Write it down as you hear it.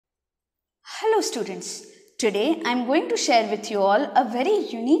Hello students, today I am going to share with you all a very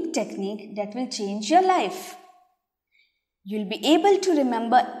unique technique that will change your life. You'll be able to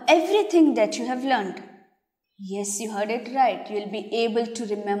remember everything that you have learned. Yes, you heard it right. You'll be able to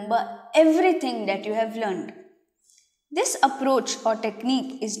remember everything that you have learned. This approach or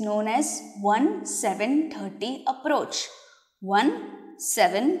technique is known as 1-7-30 approach.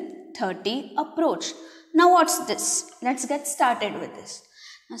 1-7-30 approach. Now what's this? Let's get started with this.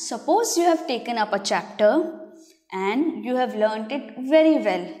 Now suppose you have taken up a chapter and you have learnt it very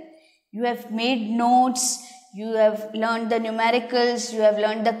well. You have made notes, you have learned the numericals, you have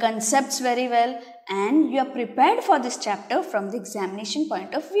learned the concepts very well, and you are prepared for this chapter from the examination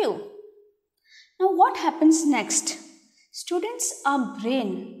point of view. Now what happens next? Students, our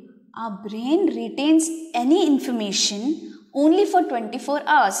brain retains any information only for 24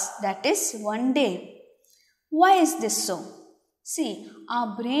 hours, that is one day. Why is this so? See,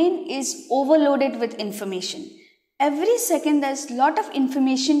 our brain is overloaded with information. Every second there is a lot of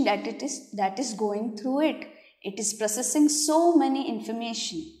information that is going through it. It is processing so many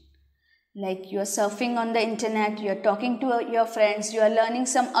information. Like you are surfing on the internet, you are talking to your friends, you are learning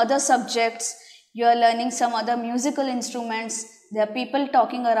some other subjects, you are learning some other musical instruments, there are people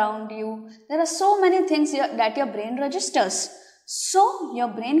talking around you. There are so many things that your brain registers. So your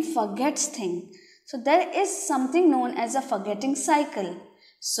brain forgets things. So there is something known as a forgetting cycle.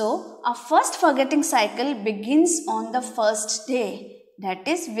 So our first forgetting cycle begins on the first day, that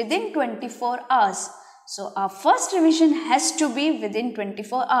is within 24 hours. So our first revision has to be within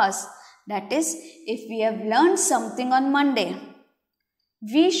 24 hours. That is, if we have learned something on Monday,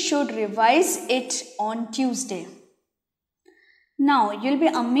 we should revise it on Tuesday. Now you'll be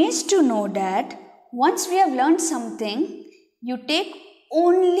amazed to know that once we have learned something, you take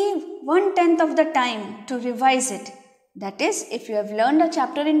only 1/10 of the time to revise it. That is, if you have learned a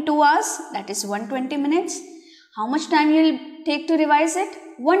chapter in 2 hours, that is 120 minutes. How much time you will take to revise it?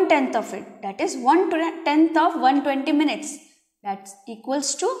 1/10 of it. That is 1/10 of 120 minutes. That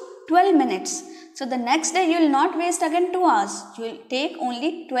equals to 12 minutes. So the next day you will not waste again 2 hours. You will take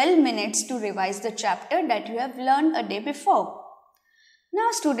only 12 minutes to revise the chapter that you have learned a day before.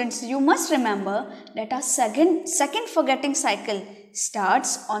 Now students, you must remember that our second forgetting cycle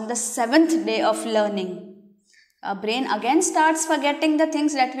starts on the 7th day of learning. Our brain again starts forgetting the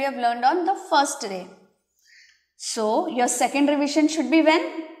things that we have learned on the first day. So your second revision should be when?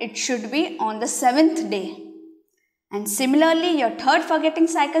 It should be on the 7th day. And similarly, your third forgetting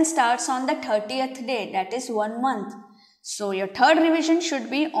cycle starts on the 30th day, that is 1 month. So your third revision should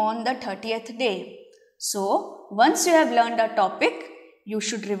be on the 30th day. So once you have learned a topic, you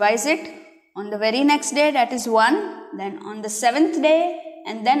should revise it on the very next day, that is 1, then on the 7th day,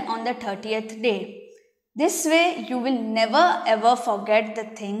 and then on the 30th day. This way, you will never ever forget the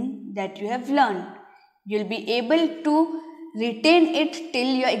thing that you have learned. You will be able to retain it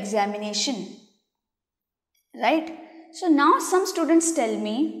till your examination. Right? So now some students tell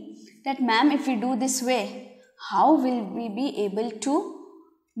me that, ma'am, if we do this way, how will we be able to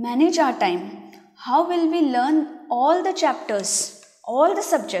manage our time? How will we learn all the chapters, all the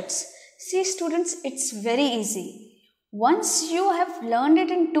subjects? See students, it's very easy. Once you have learned it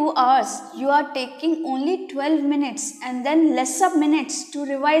in 2 hours, you are taking only 12 minutes and then lesser minutes to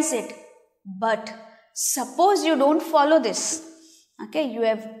revise it. But suppose you don't follow this. Okay, you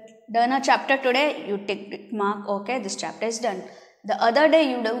have done a chapter today, you tick mark, okay, this chapter is done. The other day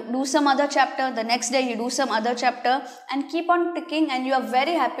you do some other chapter, the next day you do some other chapter, and keep on ticking, and you are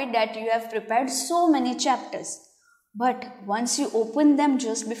very happy that you have prepared so many chapters. But once you open them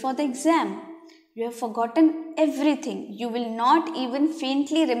just before the exam, you have forgotten everything. You will not even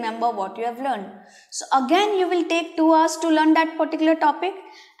faintly remember what you have learned. So again you will take 2 hours to learn that particular topic,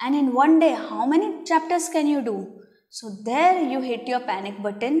 and in one day how many chapters can you do? So there you hit your panic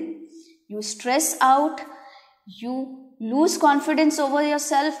button, you stress out, you lose confidence over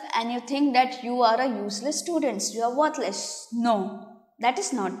yourself, and you think that you are a useless student, you are worthless. No, that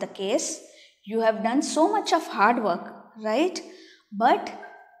is not the case. You have done so much of hard work, right? But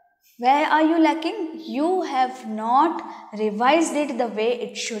where are you lacking? You have not revised it the way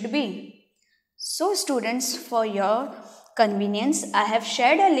it should be. So students, for your convenience, I have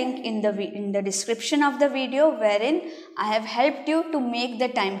shared a link in the description of the video wherein I have helped you to make the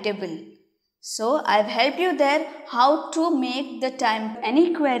timetable. So I have helped you there how to make the time.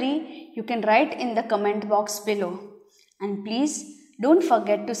 Any query you can write in the comment box below. And please don't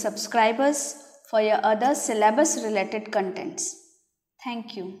forget to subscribe us for your other syllabus related contents.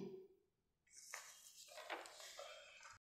 Thank you.